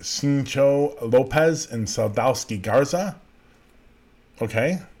there's Sincho Lopez and Saldowski Garza.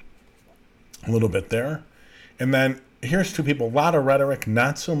 Okay. A little bit there. And then here's two people, a lot of rhetoric,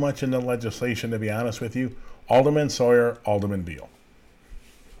 not so much in the legislation, to be honest with you. Alderman Sawyer, Alderman Beal.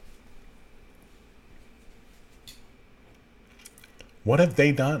 What have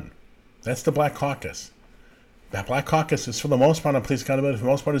they done? That's the Black Caucus. That Black Caucus is, for the most part, on police accountability, for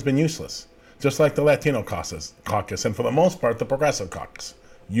the most part, has been useless. Just like the Latino caucus, and for the most part, the Progressive Caucus.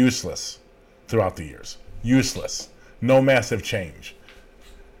 Useless throughout the years. Useless. No massive change.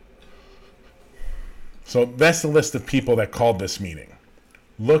 So that's the list of people that called this meeting.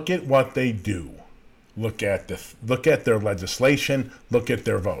 Look at what they do. Look at their legislation. Look at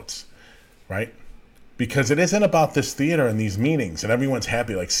their votes, right? Because it isn't about this theater and these meetings, and everyone's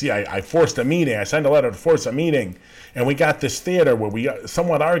happy. Like, see, I forced a meeting. I signed a letter to force a meeting, and we got this theater where we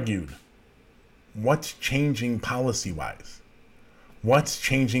somewhat argued. What's changing policy-wise? What's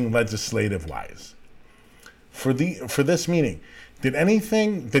changing legislative-wise? For this meeting, did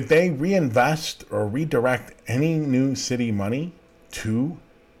they reinvest or redirect any new city money to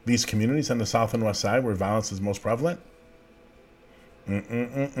these communities on the South and West Side where violence is most prevalent?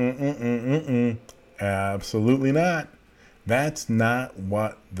 Absolutely not. That's not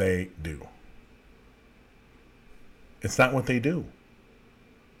what they do. It's not what they do.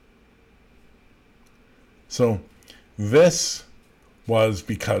 So this was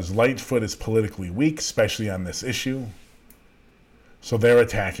because Lightfoot is politically weak, especially on this issue. So they're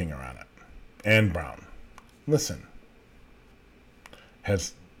attacking her on it. And Brown. Listen.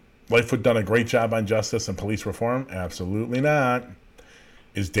 Has Lightfoot done a great job on justice and police reform? Absolutely not.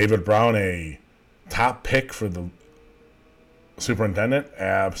 Is David Brown a top pick for the superintendent?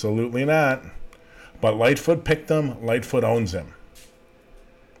 Absolutely not. But Lightfoot picked him. Lightfoot owns him.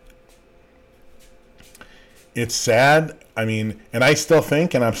 It's sad. I mean, and I still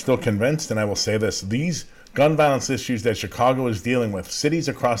think, and I'm still convinced, and I will say this, these gun violence issues that Chicago is dealing with, cities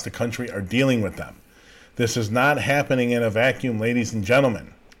across the country are dealing with them. This is not happening in a vacuum, ladies and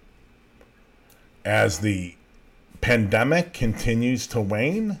gentlemen. As the pandemic continues to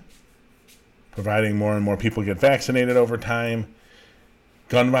wane, providing more and more people get vaccinated over time,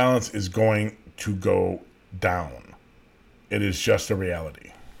 gun violence is going to go down. It is just a reality.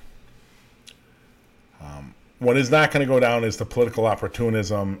 What is not going to go down is the political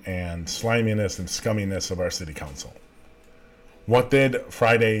opportunism and sliminess and scumminess of our city council. What did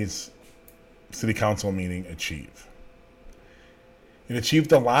Friday's city council meeting achieve? It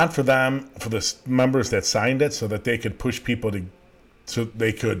achieved a lot for them, for the members that signed it, so that they could push people so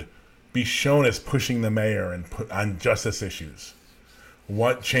they could be shown as pushing the mayor and put on justice issues.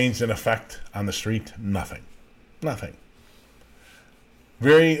 What changed in effect on the street? Nothing. Nothing.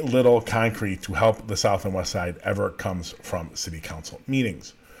 Very little concrete to help the South and West Side ever comes from city council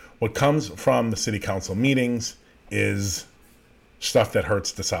meetings. What comes from the city council meetings is stuff that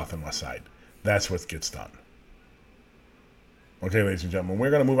hurts the South and West Side. That's what gets done. Okay, ladies and gentlemen,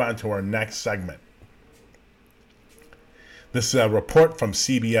 we're going to move on to our next segment. This is a report from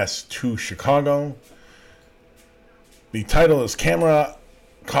CBS 2 Chicago. The title is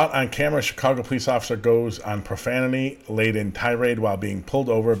Caught on Camera, Chicago Police Officer Goes on Profanity-Laden Tirade While Being Pulled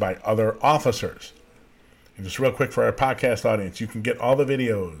Over by Other Officers. And just real quick for our podcast audience, you can get all the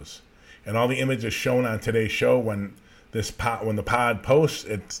videos and all the images shown on today's show when the pod posts.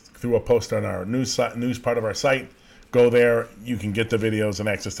 It's through a post on our news part of our site. Go there. You can get the videos and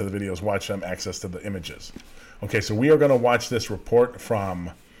access to the videos, watch them, access to the images. Okay, so we are going to watch this report from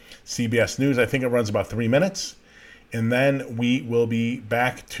CBS News. I think it runs about 3 minutes. And then we will be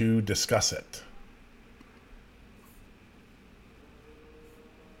back to discuss it.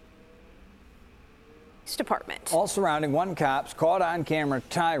 Department. All surrounding one cop's caught on camera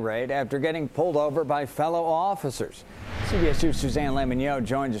tirade after getting pulled over by fellow officers. CBS 2's Suzanne Lamignot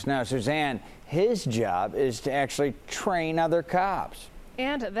joins us now. Suzanne, his job is to actually train other cops.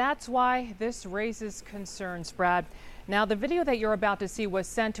 And that's why this raises concerns, Brad. Now, the video that you're about to see was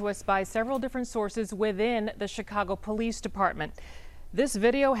sent to us by several different sources within the Chicago Police Department. This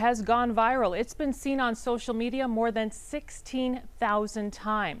video has gone viral. It's been seen on social media more than 16,000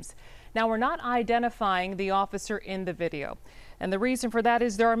 times. Now, we're not identifying the officer in the video. And the reason for that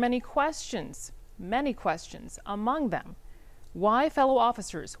is there are many questions. Among them, why fellow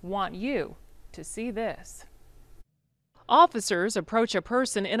officers want you to see this. Officers approach a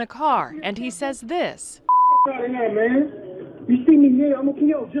person in a car, and he says this. Out of here, man. You see me here, I'm gonna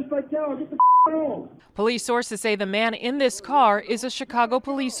kill just like y'all. Get the on. Police sources say the man in this car is a Chicago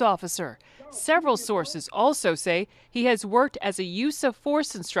police officer. Several sources also say he has worked as a use of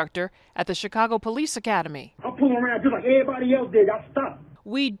force instructor at the Chicago Police Academy. I'm pulling around just like everybody else did. I stopped.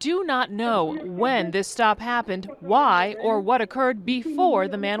 We do not know when this stop happened, why, or what occurred before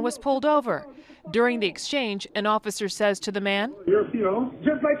the man was pulled over. During the exchange, an officer says to the man,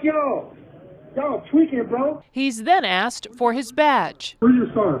 Just like y'all. Y'all tweaking, bro. He's then asked for his badge. Where's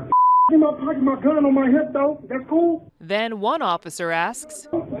your son? In my pocket, my gun on my hip, though. That's cool? Then one officer asks.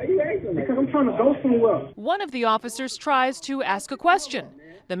 Because I'm trying to go somewhere. One of the officers tries to ask a question.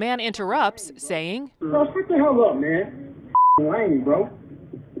 The man interrupts, saying, Bro, shut the hell up, man. Lame, bro.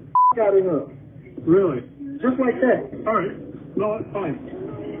 Out of here. Really? Just like that. All right. No, it's fine.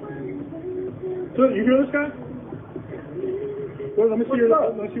 So, you hear this guy? Well, let me see your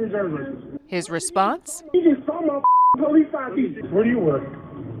driver's license. His response? He just saw my police ID. Where do you work?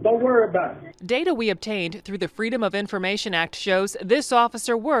 Don't worry about it. Data we obtained through the Freedom of Information Act shows this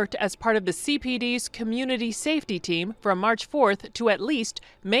officer worked as part of the CPD's community safety team from March 4th to at least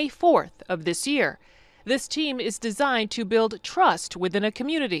May 4th of this year. This team is designed to build trust within a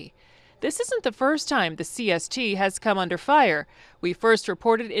community. This isn't the first time the CST has come under fire. We first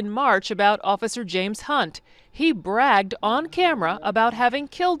reported in March about Officer James Hunt. He bragged on camera about having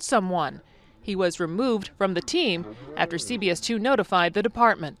killed someone. He was removed from the team after CBS 2 notified the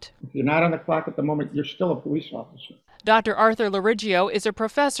department. If you're not on the clock at the moment, you're still a police officer. Dr. Arthur Lorigio is a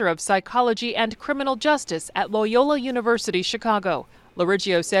professor of psychology and criminal justice at Loyola University, Chicago.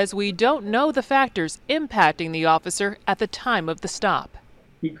 Lorigio says we don't know the factors impacting the officer at the time of the stop.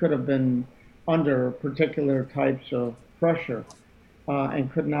 He could have been under particular types of pressure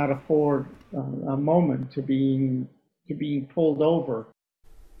and could not afford a moment to being pulled over.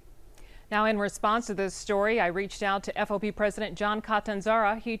 Now, in response to this story, I reached out to FOP President John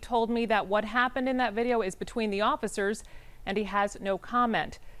Catanzara. He told me that what happened in that video is between the officers, and he has no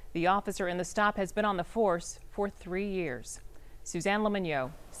comment. The officer in the stop has been on the force for 3 years. Suzanne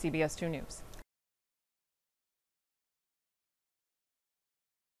Lemignot, CBS 2 News.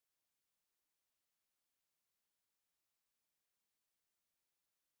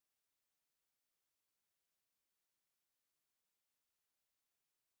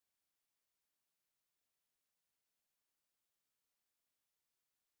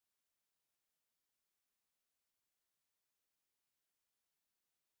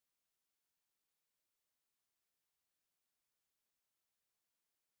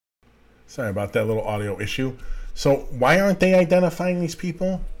 Sorry about that little audio issue. So why aren't they identifying these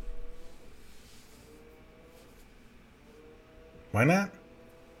people? Why not?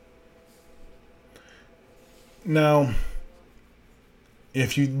 Now,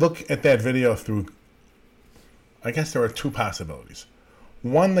 if you look at that video through, I guess there are two possibilities.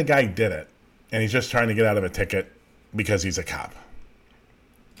 One, the guy did it, and he's just trying to get out of a ticket because he's a cop,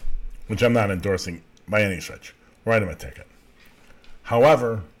 which I'm not endorsing by any stretch. Write him a ticket.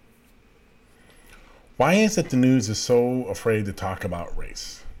 However, why is it the news is so afraid to talk about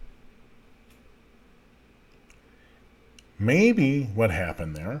race? Maybe what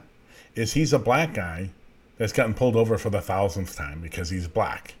happened there is he's a black guy that's gotten pulled over for the 1,000th time because he's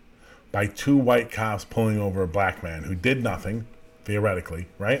black by two white cops pulling over a black man who did nothing, theoretically,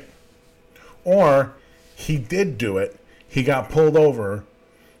 right? Or he did do it, he got pulled over,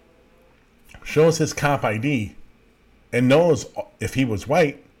 shows his cop ID, and knows if he was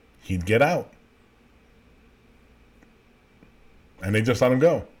white, he'd get out. And they just let him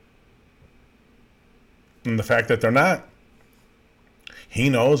go. And the fact that they're not, he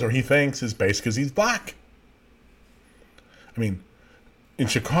knows or he thinks is based because he's black. I mean, in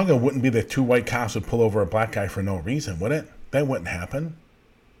Chicago, wouldn't be that two white cops would pull over a black guy for no reason, would it? That wouldn't happen.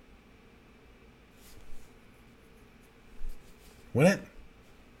 Would it?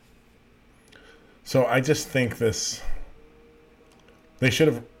 So I just think they should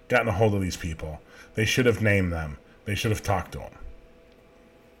have gotten a hold of these people. They should have named them. They should have talked to them.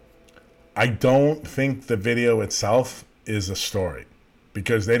 I don't think the video itself is a story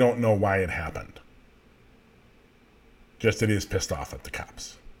because they don't know why it happened. Just that he is pissed off at the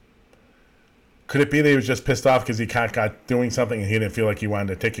cops. Could it be that he was just pissed off because he got doing something and he didn't feel like he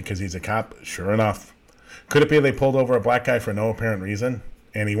wanted a ticket because he's a cop? Sure enough. Could it be they pulled over a black guy for no apparent reason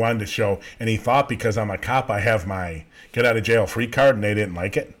and he wanted to show, and he thought because I'm a cop I have my get out of jail free card and they didn't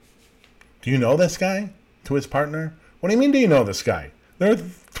like it? Do you know this guy? To his partner? What do you mean do you know this guy? There are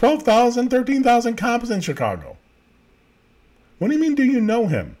 12,000, 13,000 cops in Chicago. What do you mean do you know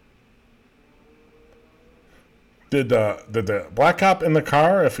him? Did the black cop in the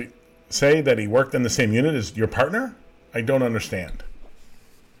car say that he worked in the same unit as your partner? I don't understand.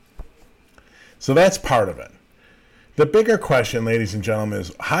 So that's part of it. The bigger question, ladies and gentlemen,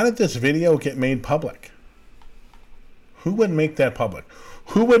 is how did this video get made public? Who would make that public?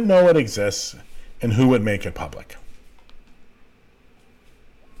 Who would know it exists and who would make it public?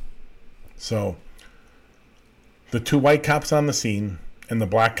 So the 2 white cops on the scene and the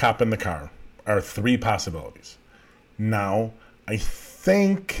black cop in the car are 3 possibilities. Now, I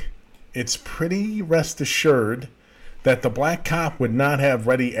think it's pretty rest assured that the black cop would not have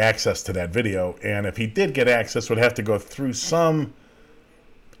ready access to that video, and if he did get access, would have to go through some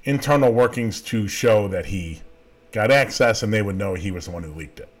internal workings to show that he got access, and they would know he was the one who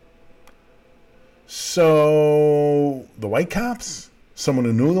leaked it. So the white cops, someone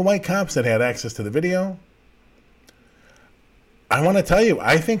who knew the white cops that had access to the video, I want to tell you,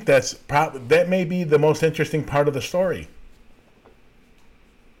 I think that may be the most interesting part of the story.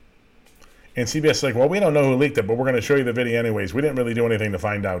 And CBS is like, well, we don't know who leaked it, but we're going to show you the video anyways. We didn't really do anything to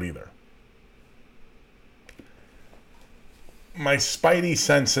find out either. My spidey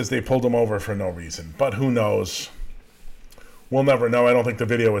sense says they pulled him over for no reason, but who knows? We'll never know. I don't think the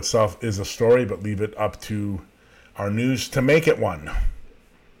video itself is a story, but leave it up to our news to make it one.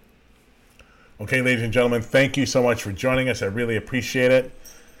 Okay, ladies and gentlemen, thank you so much for joining us. I really appreciate it.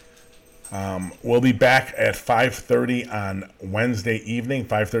 We'll be back at 5:30 on Wednesday evening,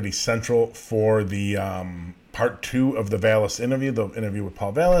 5:30 Central, for the part 2 of the Vallis interview, the interview with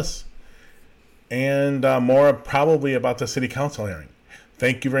Paul Vallis, and more probably about the city council hearing.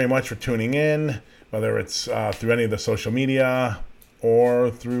 Thank you very much for tuning in, whether it's through any of the social media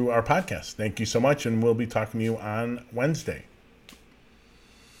or through our podcast. Thank you so much, and we'll be talking to you on Wednesday.